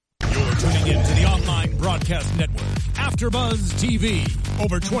tuning in to the online broadcast network, AfterBuzz TV.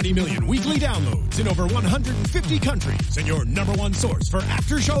 Over 20 million weekly downloads in over 150 countries, and your number one source for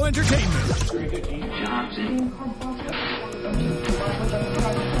after-show entertainment.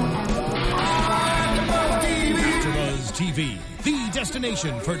 AfterBuzz TV, the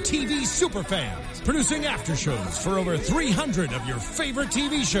destination for TV superfans, producing aftershows for over 300 of your favorite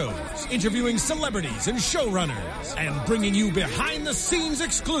TV shows, interviewing celebrities and showrunners, and bringing you behind-the-scenes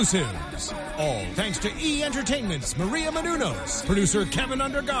exclusives. All thanks to E! Entertainment's Maria Menounos, producer Kevin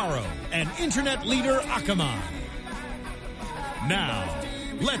Undergaro, and internet leader Akamai. Now,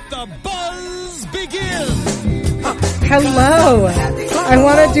 let the buzz begin! Hello. I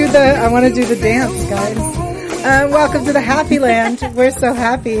want to do the dance, guys. Welcome to the Happy Land. We're so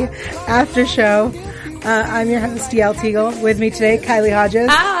happy. After show. I'm your host, Yael Teagle. With me today, Kylie Hodges.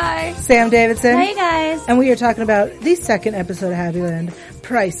 Hi. Sam Davidson. Hey, guys. And we are talking about the second episode of Happy Land,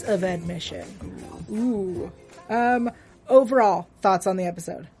 Price of Admission. Ooh. Overall, thoughts on the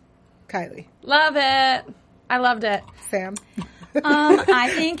episode? Kylie. Love it. I loved it. Sam. I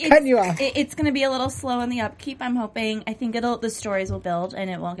think Cutting you off. it's going to be a little slow in the upkeep. I'm hoping. I think the stories will build and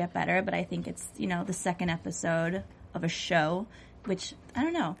it will get better. But I think it's the second episode of a show, which I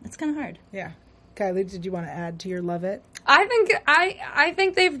don't know. It's kind of hard. Yeah. Kylie, did you want to add to your love it? I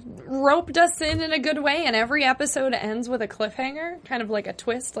think they've roped us in a good way, and every episode ends with a cliffhanger, kind of like a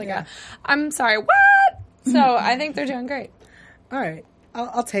twist, I'm sorry, what? So I think they're doing great. All right.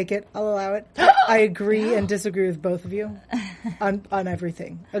 I'll take it. I'll allow it. I agree and disagree with both of you on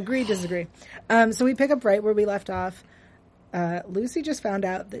everything. Agree, disagree. So we pick up right where we left off. Lucy just found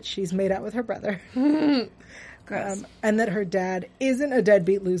out that she's made out with her brother. Gross. And that her dad isn't a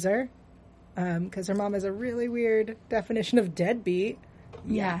deadbeat loser. Because her mom has a really weird definition of deadbeat.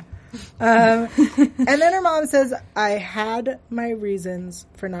 Yeah. And then her mom says, I had my reasons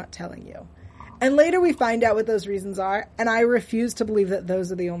for not telling you. And later we find out what those reasons are, and I refuse to believe that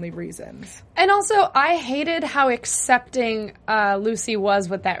those are the only reasons. And also, I hated how accepting Lucy was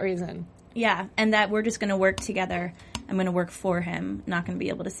with that reason. Yeah, and that we're just going to work together. I'm going to work for him. Not going to be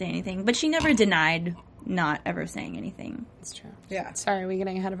able to say anything. But she never denied not ever saying anything. It's true. Yeah. Sorry, are we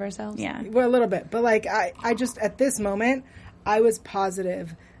getting ahead of ourselves? Yeah. Well, a little bit. But, I just, at this moment, I was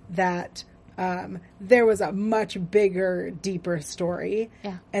positive that there was a much bigger, deeper story.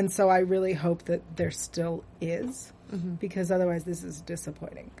 Yeah. And so I really hope that there still is. Mm-hmm. Because otherwise this is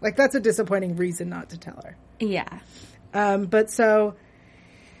disappointing. That's a disappointing reason not to tell her. Yeah. But so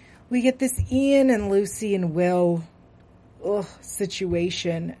we get this Ian and Lucy and Will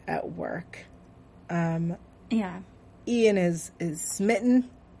situation at work. Yeah. Ian is smitten.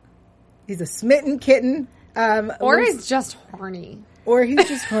 He's a smitten kitten. Or he's just horny. Or he's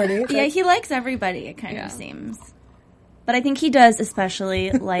just horny. Yeah, he likes everybody, it kind of seems. But I think he does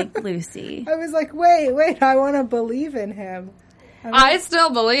especially like Lucy. I was like, wait, I want to believe in him. I still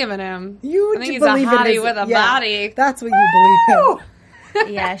believe in him. You I think he's believe a hottie in his, with a body. That's what you believe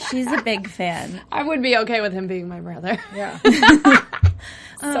in. Yeah, she's a big fan. I would be okay with him being my brother. Yeah.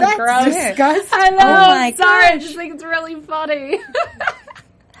 So That's gross. disgusting. I know. Oh my I'm sorry. I gosh. just think it's really funny.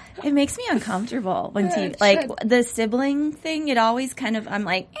 It makes me uncomfortable when Yeah, the sibling thing. It always kind of I'm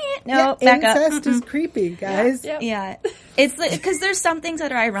like, Yeah, back up. incest is creepy, guys. Yep. Yeah, it's because there's some things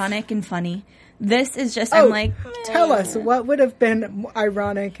that are ironic and funny. This is just I'm like, Tell us what would have been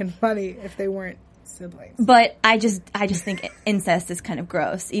ironic and funny if they weren't siblings. but I just think incest is kind of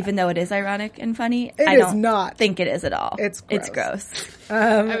gross, even though it is ironic and funny. It I is don't not. think it is at all. It's gross.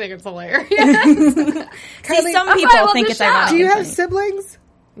 I think it's hilarious. See, some people love think the it's show. ironic. Do you and have funny. siblings?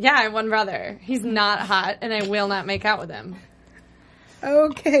 Yeah, I have one brother. He's not hot, and I will not make out with him.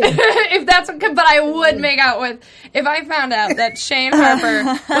 Okay. If that's what, but I would make out with, if I found out that Shane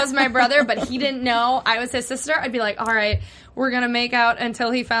Harper was my brother, but he didn't know I was his sister, I'd be like, all right, we're going to make out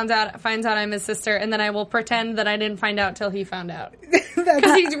until he finds out I'm his sister, and then I will pretend that I didn't find out till he found out.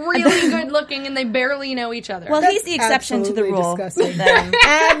 Because he's really good looking, and they barely know each other. Well, he's the exception to the absolutely rule. disgusting. Then.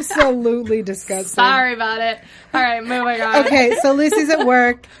 Absolutely disgusting. Sorry about it. All right, moving on. Okay, so Lucy's at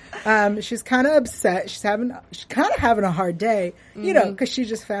work. She's kind of upset. She's kind of having a hard day, because she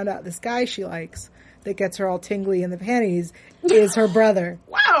just found out this guy she likes that gets her all tingly in the panties is her brother.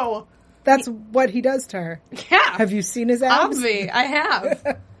 Wow. That's what he does to her. Yeah. Have you seen his abs? Obvi, I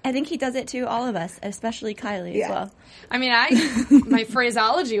have. I think he does it to all of us, especially Kylie as well. I mean, my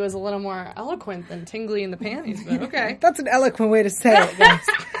phraseology was a little more eloquent than tingly in the panties, but okay. That's an eloquent way to say it, guys.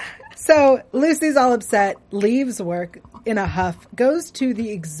 So Lucy's all upset, leaves work in a huff, goes to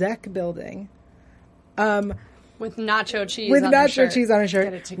the exec building. With nacho cheese With on her nacho shirt. cheese on her Get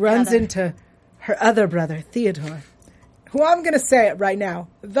shirt, it together. runs into her other brother, Theodore, who I'm going to say it right now,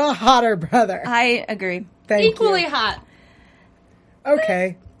 the hotter brother. I agree. Thank Equally you. hot.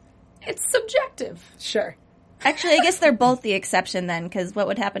 Okay, It's subjective. sure. Actually, I guess they're both the exception then, because what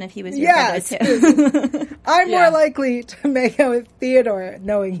would happen if he was your Yes. brother too? I'm Yeah. more likely to make out with Theodore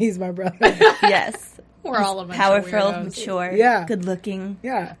knowing he's my brother. Yes. We're all a bunch of Powerful, weirdos. mature, Yeah. good looking.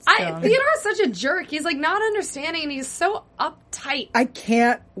 Yeah. Theodore's such a jerk. He's like not understanding and he's so uptight. I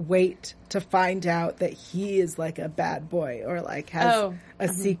can't wait to find out that he is like a bad boy or like has a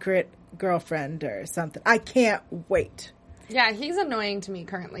secret girlfriend or something. I can't wait. Yeah, he's annoying to me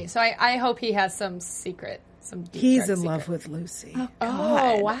currently. So I hope he has some secret, some deep, He's dark in love secret. with Lucy.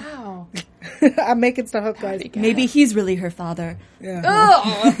 Oh, wow. I'm making stuff up, guys. Maybe he's really her father.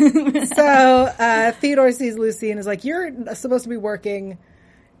 Oh, So Theodore sees Lucy and is like, "You're supposed to be working."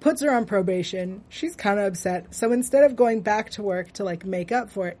 Puts her on probation. She's kind of upset. So instead of going back to work to like make up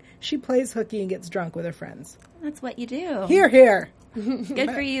for it, she plays hooky and gets drunk with her friends. That's what you do. Here, here. Good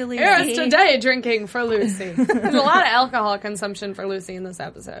for you, Lucy. here's today drinking for Lucy. There's a lot of alcohol consumption for Lucy in this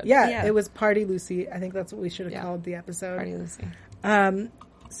episode. Yeah, it was Party Lucy. I think that's what we should have called the episode. Party Lucy.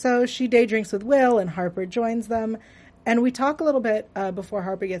 So she day drinks with Will, and Harper joins them. And we talk a little bit before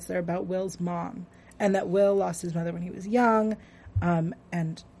Harper gets there about Will's mom, and that Will lost his mother when he was young.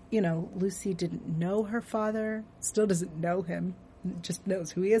 And, you know, Lucy didn't know her father, still doesn't know him, just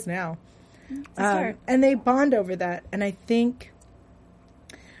knows who he is now. And they bond over that. And I think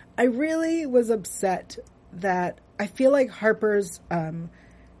I really was upset that I feel like Harper's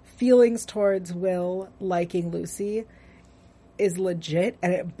feelings towards Will liking Lucy is legit,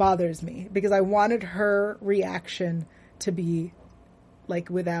 and it bothers me because I wanted her reaction to be like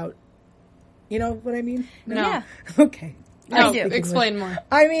without, you know what I mean? No. Yeah. Okay. No, I do. explain more.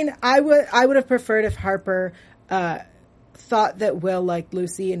 I mean, I would have preferred if Harper thought that Will liked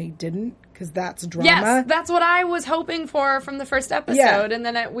Lucy and he didn't, because that's drama. Yes, that's what I was hoping for from the first episode, Yeah. and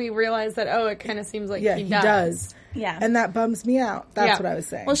then we realized that, it kind of seems like Yeah, he he does. does. Yeah. And that bums me out. That's Yeah. what I was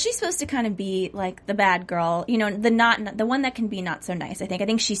saying. Well, she's supposed to kind of be like the bad girl, you know, the one that can be not so nice. I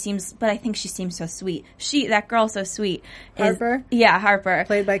think she seems so sweet. That girl so sweet. Harper? Yeah, Harper.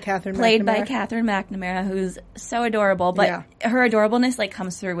 Played by Catherine Played by McNamara. Catherine McNamara, who's so adorable, but Yeah. her adorableness like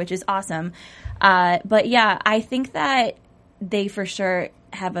comes through, which is awesome. But yeah, I think that they for sure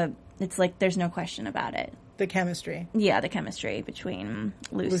have it's like there's no question about it. The chemistry. Yeah, the chemistry between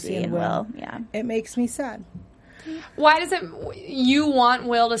Lucy and Will. Yeah. It makes me sad. Why does you want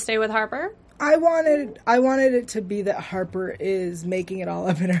Will to stay with Harper? I wanted it to be that Harper is making it all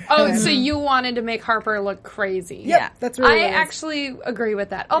up in her Oh, head. so you wanted to make Harper look crazy. Yep, Yeah. that's really I what it is. actually agree with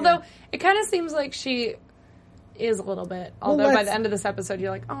that. Although it kind of seems like she is a little bit. Although by let's- the end of this episode,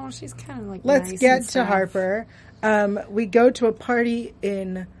 you're like, oh, she's kind of like. Let's nice get and to stuff. Harper. We go to a party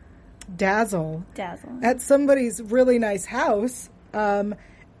in Dazzle at somebody's really nice house, and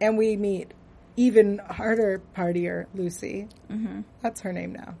we meet even harder partier Lucy. Mm-hmm. That's her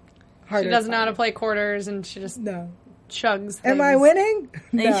name now. Harder She doesn't know how to partier. play quarters, and she just No. chugs things. Am I winning?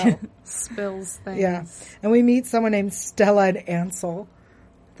 No. Spills things. Yeah. And we meet someone named Stella and Ansel.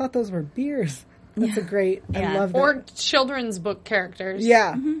 I thought those were beers. That's a great. I Yeah. love that. Or children's book characters.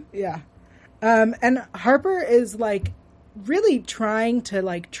 Yeah, yeah. And Harper is like really trying to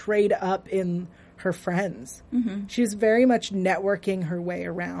like trade up in her friends. Mm-hmm. She's very much networking her way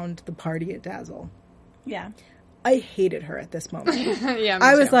around the party at Dazzle. Yeah. I hated her at this moment. Yeah, me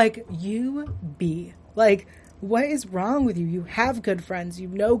I was too. like, you be like, what is wrong with you? You have good friends, you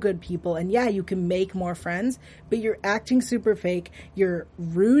know good people, and yeah, you can make more friends, but you're acting super fake. You're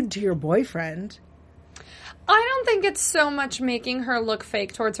rude to your boyfriend. I don't think it's so much making her look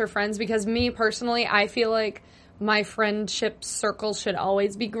fake towards her friends, because me personally, I feel like my friendship circle should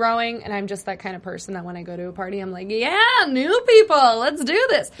always be growing, and I'm just that kind of person that when I go to a party, I'm like, yeah, new people, let's do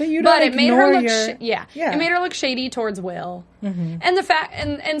this. But you don't it made her ignore look your- yeah, Yeah. it made her look shady towards Will, and the fact,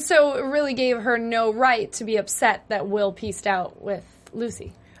 and so it really gave her no right to be upset that Will pieced out with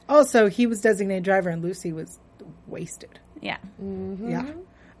Lucy. Also, he was designated driver and Lucy was wasted. Yeah. Yeah.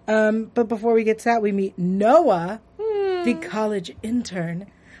 But before we get to that, we meet Noah, the college intern.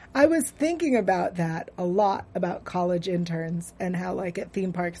 I was thinking about that a lot, about college interns and how, like, at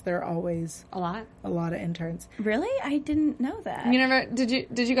theme parks, there are always A lot. a lot of interns. Really? I didn't know that. You never did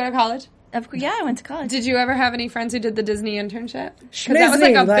you go to college? Of course, yeah, I went to college. Did you ever have any friends who did the Disney internship? 'Cause that was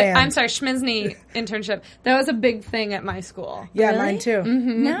like a Schmizneyland. I'm sorry, Schmizney internship. That was a big thing at my school. Yeah, Really? mine too.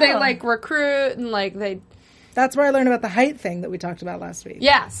 No. They like recruit and like they. That's where I learned about the height thing that we talked about last week.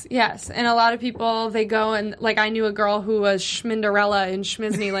 Yes, and a lot of people they go and like I knew a girl who was Schminderella in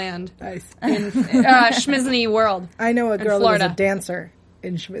Schmizneyland Nice. in Schmizney World. I know a girl that was Florida. a dancer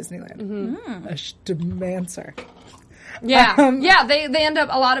in Schmizneyland. A schmancer. Yeah, they end up,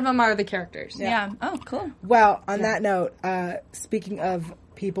 a lot of them are the characters. Yeah. Oh, cool. Well, on that note, speaking of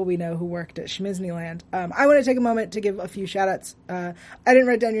people we know who worked at Schmizneyland, I want to take a moment to give a few shout-outs. I didn't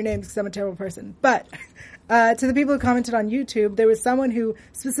write down your names because I'm a terrible person, but to the people who commented on YouTube, there was someone who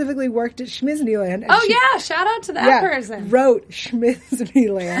specifically worked at Schmizneyland. And Shout out to that person. Wrote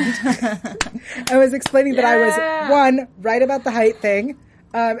Schmizneyland. I was explaining that I was, one, right about the height thing,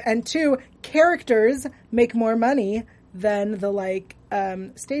 and two, characters make more money than the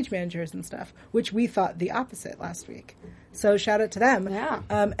stage managers and stuff, which we thought the opposite last week. So shout out to them. Yeah.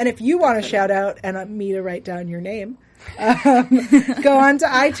 And if you want to shout out and me to write down your name, go on to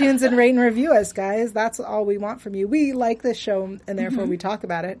iTunes and rate and review us, guys. That's all we want from you. We like this show and therefore we talk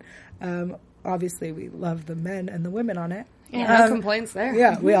about it. Obviously we love the men and the women on it. Yeah, no complaints there.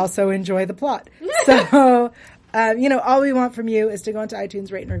 Yeah, we also enjoy the plot. So, all we want from you is to go onto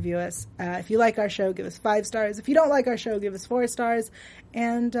iTunes, rate and review us. If you like our show, give us 5 stars. If you don't like our show, give us 4 stars.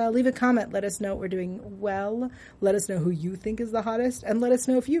 And leave a comment. Let us know what we're doing well. Let us know who you think is the hottest. And let us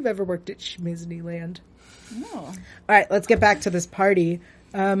know if you've ever worked at Schmizneyland. Oh. All right, let's get back to this party.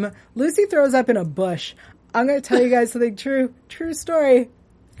 Lucy throws up in a bush. I'm going to tell you guys something true story.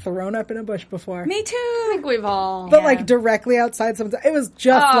 Thrown up in a bush before. Me too. I think we've all. But directly outside someone's. It was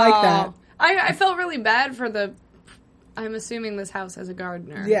just like that. I felt really bad for I'm assuming this house has a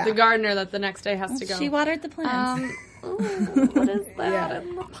gardener. Yeah. The gardener that the next day has to go. She watered the plants. What is that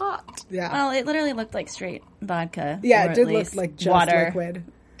in the pot? Yeah. Well, it literally looked like straight vodka. Yeah, or it did at look least like just water liquid.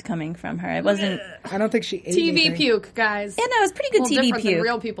 coming from her. It wasn't. I don't think she ate TV anything. puke, guys. Yeah, no, it was pretty good TV different than puke.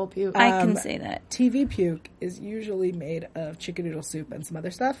 real people puke. I can say that. TV puke is usually made of chicken noodle soup and some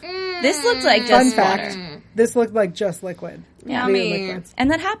other stuff. This looked like Fun just fact, water. this looked like just liquid. Yummy. Clear liquids. And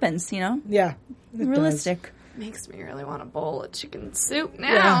that happens, Yeah. it Realistic. Makes me really want a bowl of chicken soup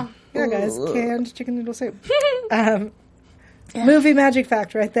now. does. Yeah, guys, canned chicken noodle soup. Movie magic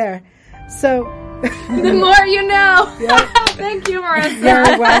fact right there. So, The more you know. Yep. Thank you, Marissa.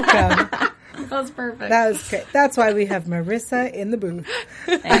 you're welcome. That was perfect. That was great. That's why we have Marissa in the booth.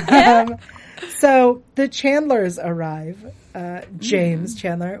 So the Chandlers arrive. James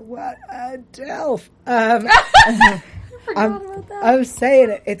Chandler. What a Delph. I'm saying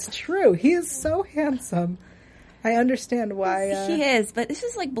it. It's true. He is so handsome. I understand why. He is, but this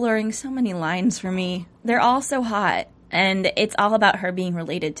is like blurring so many lines for me. They're all so hot, and it's all about her being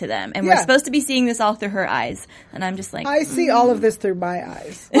related to them. And we're supposed to be seeing this all through her eyes. And I'm just like... I see all of this through my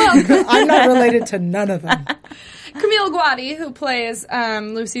eyes. Well, I'm not related to none of them. Camille Guadi, who plays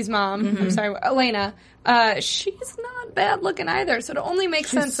Lucy's mom, I'm sorry, Elena, she's not bad looking either. So it only makes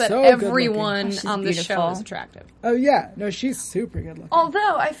sense that so everyone she's on this show beautiful. is attractive. Oh, yeah. No, she's super good looking.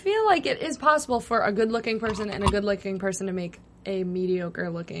 Although I feel like it is possible for a good looking person and a good looking person to make a mediocre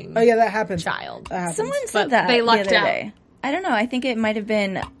looking Oh, yeah, that happens. child. That happens. Someone said But that they the lucked other out. day. I don't know. I think it might have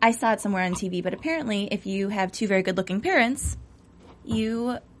been... I saw it somewhere on TV, but apparently if you have 2 very good-looking parents,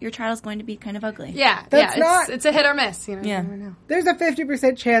 your child is going to be kind of ugly. Yeah, That's yeah, not- it's a hit or miss. You know, Yeah. you never know. There's a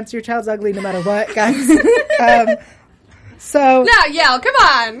 50% chance your child's ugly no matter what, guys. So, No, yeah,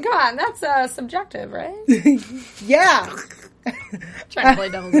 come on. That's subjective, right? yeah. Trying to play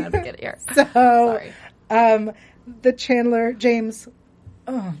devil's advocate here. So, Sorry. the Chandler, James,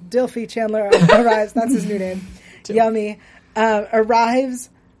 Dilfy Chandler arrives. That's his new name. Yummy.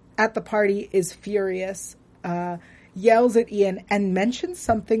 Arrives at the party, is furious, yells at Ian, and mentions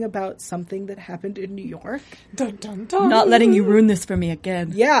something about something that happened in New York. Dun, dun, dun. Not letting you ruin this for me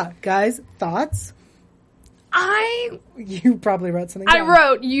again. Yeah, guys, thoughts? You probably wrote something I down.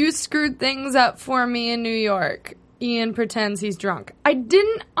 wrote, you screwed things up for me in New York. Ian pretends he's drunk. I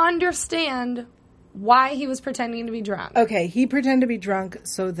didn't understand why he was pretending to be drunk. Okay, he pretended to be drunk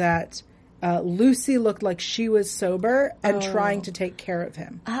so that Lucy looked like she was sober and trying to take care of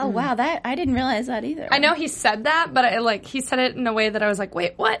him. Oh, wow. That I didn't realize that either. I know he said that, but he said it in a way that I was like,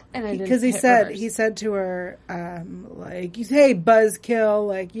 wait, what? And I didn't Because he hit said reverse. to her, hey, buzzkill,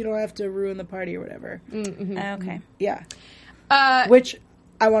 like, you don't have to ruin the party or whatever. Okay. Yeah. Which Which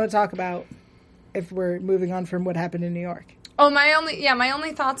I want to talk about if we're moving on from what happened in New York. my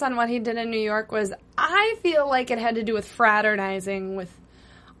only thoughts on what he did in New York was I feel like it had to do with fraternizing with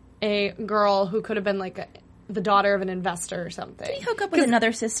a girl who could have been like the daughter of an investor or something. Did he hook up with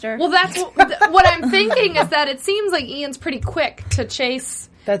another sister? Well, that's what I'm thinking is that it seems like Ian's pretty quick to chase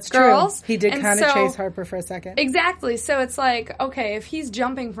That's girls. true. He did And kind of so- chase Harper for a second. Exactly. So it's like, okay, if he's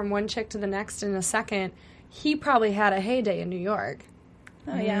jumping from one chick to the next in a second, he probably had a heyday in New York.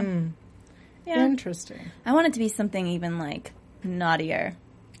 Oh, yeah. Yeah. Interesting. I want it to be something even, like, naughtier.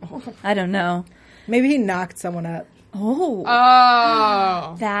 I don't know. Maybe he knocked someone up. Oh.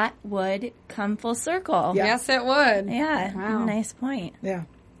 Oh. That would come full circle. Yeah. Yes, it would. Yeah. Wow. Nice point. Yeah.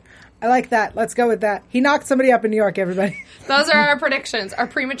 I like that. Let's go with that. He knocked somebody up in New York, everybody. Those are our predictions, our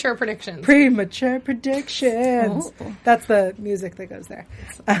premature predictions. Premature predictions. Oh. That's the music that goes there.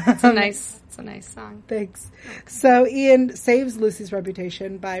 It's a nice song. Thanks. So Ian saves Lucy's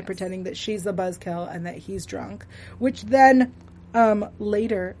reputation by pretending that she's the buzzkill and that he's drunk, which then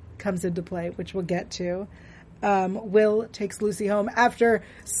later comes into play, which we'll get to. Will takes Lucy home after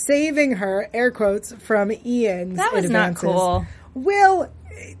saving her, air quotes, from Ian's That was not advances. cool. Will,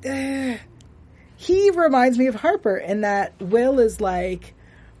 he reminds me of Harper in that Will is like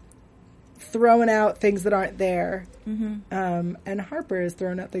throwing out things that aren't there. Mm-hmm. And Harper is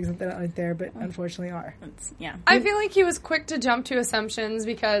throwing out things that aren't there, but unfortunately are. Yeah. I feel like he was quick to jump to assumptions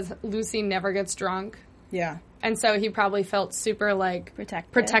because Lucy never gets drunk. Yeah. And so he probably felt super, like,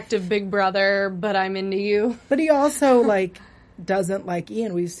 Protective. big brother, but I'm into you. But he also, like, doesn't like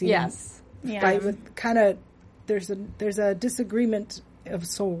Ian. We've seen Yes. Yeah. fight with kind of, there's a disagreement of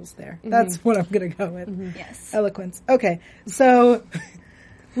souls there. That's what I'm going to go with. Yes. Eloquence. Okay. So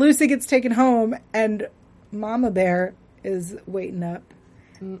Lucy gets taken home and Mama Bear is waiting up.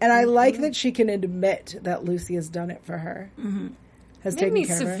 And I like that she can admit that Lucy has done it for her. Has Made taken me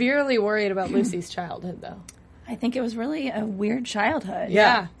care of her. severely worried about Lucy's childhood, though. I think it was really a weird childhood.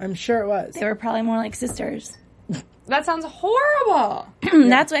 Yeah. I'm sure it was. They were probably more like sisters. That sounds horrible.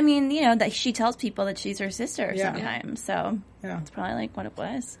 That's what I mean, that she tells people that she's her sister Yeah. sometimes. So Yeah. it's probably like what it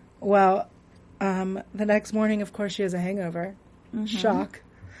was. Well, the next morning, of course, she has a hangover. Shock.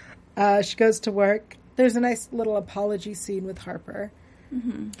 She goes to work. There's a nice little apology scene with Harper.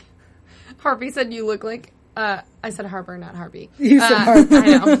 Harvey said you look like... I said Harper, not Harvey. You said Harper.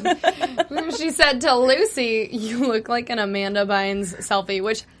 I know. She said to Lucy, you look like an Amanda Bynes selfie,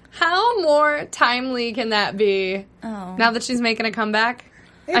 which, how more timely can that be Oh. now that she's making a comeback?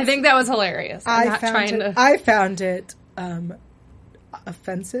 I think that was hilarious. I'm not trying to... I found it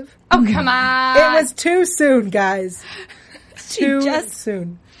offensive. Oh, come on. It was too soon, guys. Too just-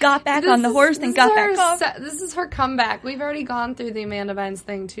 soon. Got back on the horse and got back off. This is her comeback. We've already gone through the Amanda Bynes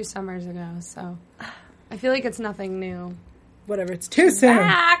thing 2 summers ago, so I feel like it's nothing new. Whatever, it's too soon.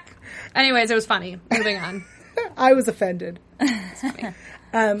 Back. Anyways, it was funny. Moving on. I was offended.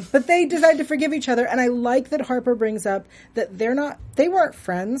 But they decide to forgive each other, and I like that Harper brings up that they weren't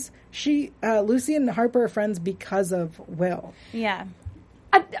friends. Lucy and Harper are friends because of Will. Yeah.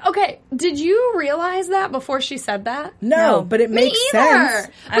 Okay, did you realize that before she said that? No, but it makes either. sense.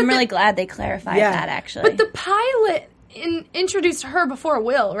 I'm really glad they clarified Yeah. that, actually. But the pilot introduced her before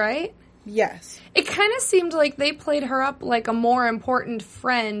Will, right? Yes. It kind of seemed like they played her up like a more important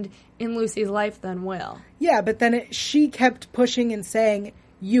friend in Lucy's life than Will. Yeah, but then she kept pushing and saying,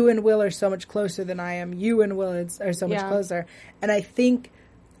 you and Will are so much closer than I am. You and Will are so much Yeah. closer. And I think,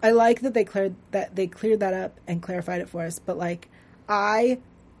 I like that they cleared that up and clarified it for us. But like, I'm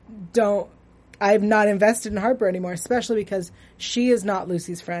not invested in Harper anymore, especially because she is not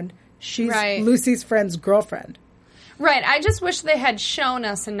Lucy's friend. She's Right. Lucy's friend's girlfriend. Right, I just wish they had shown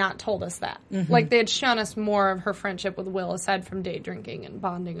us and not told us that. Like, they had shown us more of her friendship with Will aside from day drinking and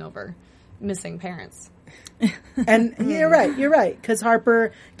bonding over missing parents. And you're right, because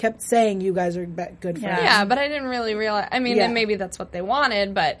Harper kept saying you guys are good friends. Yeah, but I didn't really realize. I mean, Yeah. and maybe that's what they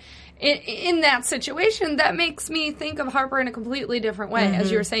wanted, but in that situation, that makes me think of Harper in a completely different way. As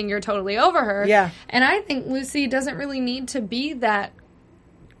you were saying, you're totally over her. Yeah. And I think Lucy doesn't really need to be that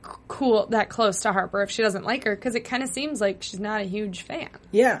cool, that close to Harper if she doesn't like her, because it kind of seems like she's not a huge fan.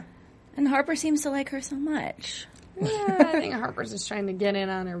 Yeah. And Harper seems to like her so much. Yeah, I think Harper's just trying to get in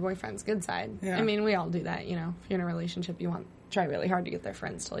on her boyfriend's good side. Yeah. I mean, we all do that, If you're in a relationship, you try really hard to get their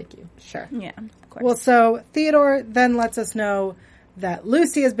friends to like you. Sure. Yeah, of course. Well, so Theodore then lets us know that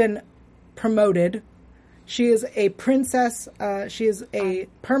Lucy has been promoted. She is a princess. She is a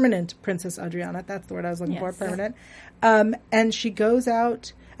permanent Princess Adriana. That's the word I was looking for, Yes. permanent. And she goes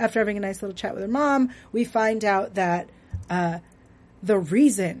out after having a nice little chat with her mom. We find out that the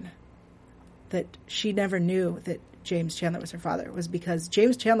reason that she never knew that James Chandler was her father was because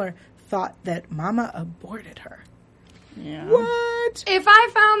James Chandler thought that Mama aborted her. yeah. What? If I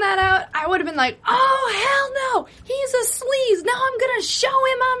found that out, I would have been like, oh, hell no, he's a sleaze. Now I'm going to show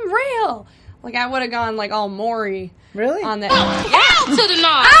him I'm real. Like, I would have gone, like, all Maury Really? on that. Hell to the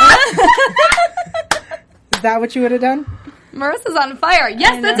north! Is that what you would have done? Marissa's on fire.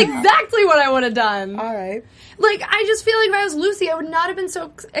 Yes, that's exactly what I would have done. All right. Like, I just feel like if I was Lucy, I would not have been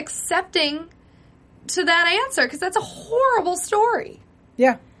so accepting to that answer, because that's a horrible story.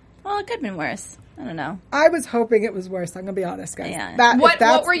 Yeah. Well, it could have been worse. I don't know. I was hoping it was worse. I'm going to be honest, guys. Yeah. That, if What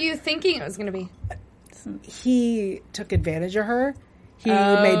that's- were you thinking it was going to be? he took advantage of her. He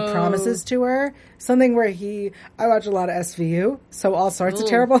made promises to her. Something where I watch a lot of SVU, so all sorts of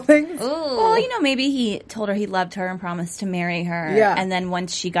terrible things. Well, maybe he told her he loved her and promised to marry her. Yeah. And then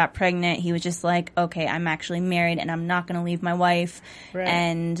once she got pregnant, he was just like, okay, I'm actually married and I'm not going to leave my wife.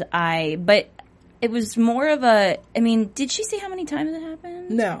 Right. But it was more of did she say how many times it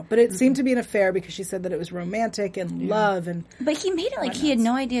happened? No, but it seemed to be an affair because she said that it was romantic and love and... But he made it like he had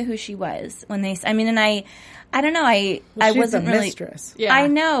no idea who she was when they... I don't know. I she's wasn't the really. Mistress. Yeah. I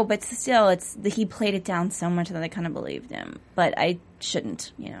know, but still, he played it down so much that I kind of believed him. But I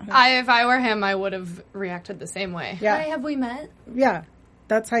shouldn't, If I were him, I would have reacted the same way. Yeah. Hi, have we met? Yeah,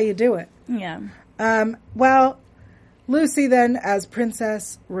 that's how you do it. Yeah. Well, Lucy then, as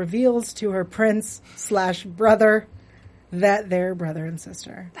princess, reveals to her prince/brother that they're brother and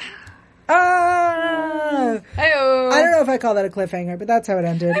sister. Hey-o. I don't know if I call that a cliffhanger, but that's how it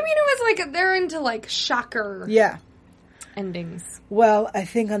ended. I mean, it was like they're into shocker endings. Well, I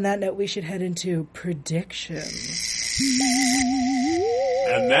think on that note, we should head into predictions.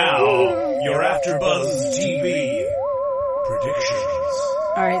 And now, your AfterBuzz TV predictions.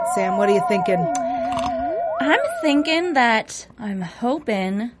 All right, Sam, what are you thinking? I'm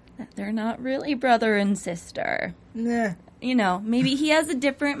hoping that they're not really brother and sister. Nah. Maybe he has a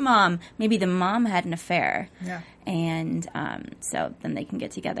different mom. Maybe the mom had an affair. Yeah. And so then they can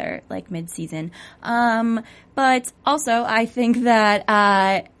get together mid-season. But also, I think that,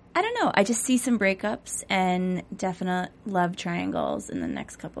 I don't know, I just see some breakups and definite love triangles in the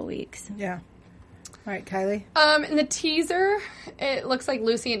next couple weeks. Yeah. All right, Kylie? In the teaser, it looks like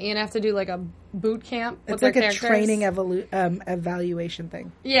Lucy and Ian have to do a boot camp with It's their like a characters. training evaluation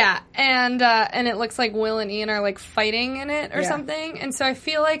thing. Yeah, and it looks like Will and Ian are fighting in it or something, and so I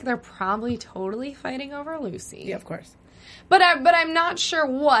feel like they're probably totally fighting over Lucy. Yeah, of course. But I'm not sure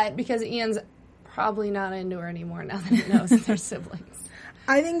what, because Ian's probably not into her anymore now that he knows that they're siblings.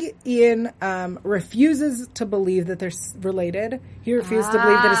 I think Ian refuses to believe that they're related. He refused to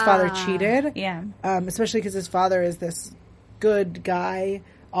believe that his father cheated. Yeah. Especially because his father is this good guy,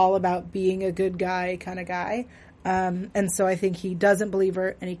 all about being a good guy kind of guy. And so I think he doesn't believe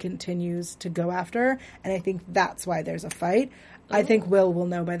her and he continues to go after her. And I think that's why there's a fight. Ooh. I think Will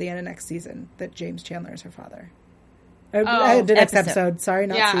know by the end of next season that James Chandler is her father. The next episode. Sorry,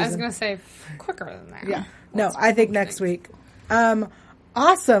 not season. Yeah, I was going to say quicker than that. Yeah. No, I think next week.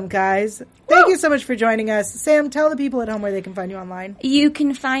 Awesome, guys. Thank you so much for joining us. Sam, tell the people at home where they can find you online. You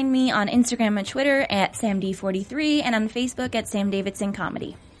can find me on Instagram and Twitter at SamD43 and on Facebook at Sam Davidson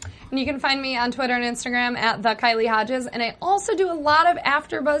Comedy. And you can find me on Twitter and Instagram at The Kylie Hodges. And I also do a lot of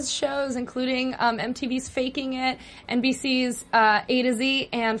AfterBuzz shows, including MTV's Faking It, NBC's A to Z,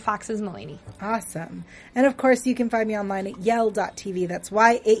 and Fox's Mulaney. Awesome. And of course, you can find me online at yell.tv. That's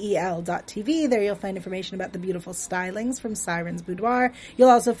YAEL.tv. There you'll find information about the beautiful stylings from Siren's Boudoir. You'll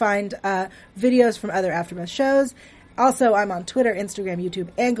also find videos from other AfterBuzz shows. Also, I'm on Twitter, Instagram, YouTube,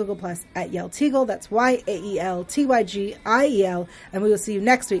 and Google Plus at YaelTygiel. That's YaelTygiel. And we will see you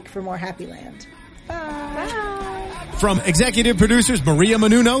next week for more Happy Land. Bye. Bye. From executive producers Maria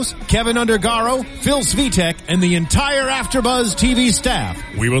Menounos, Kevin Undergaro, Phil Svitek, and the entire AfterBuzz TV staff,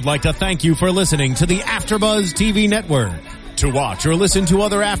 we would like to thank you for listening to the AfterBuzz TV network. To watch or listen to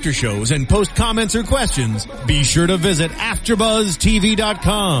other after shows and post comments or questions, be sure to visit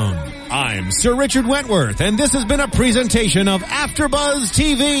AfterBuzzTV.com. I'm Sir Richard Wentworth, and this has been a presentation of AfterBuzz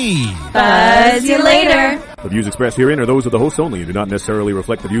TV. Buzz you later. The views expressed herein are those of the hosts only and do not necessarily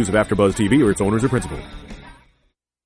reflect the views of AfterBuzz TV or its owners or principals.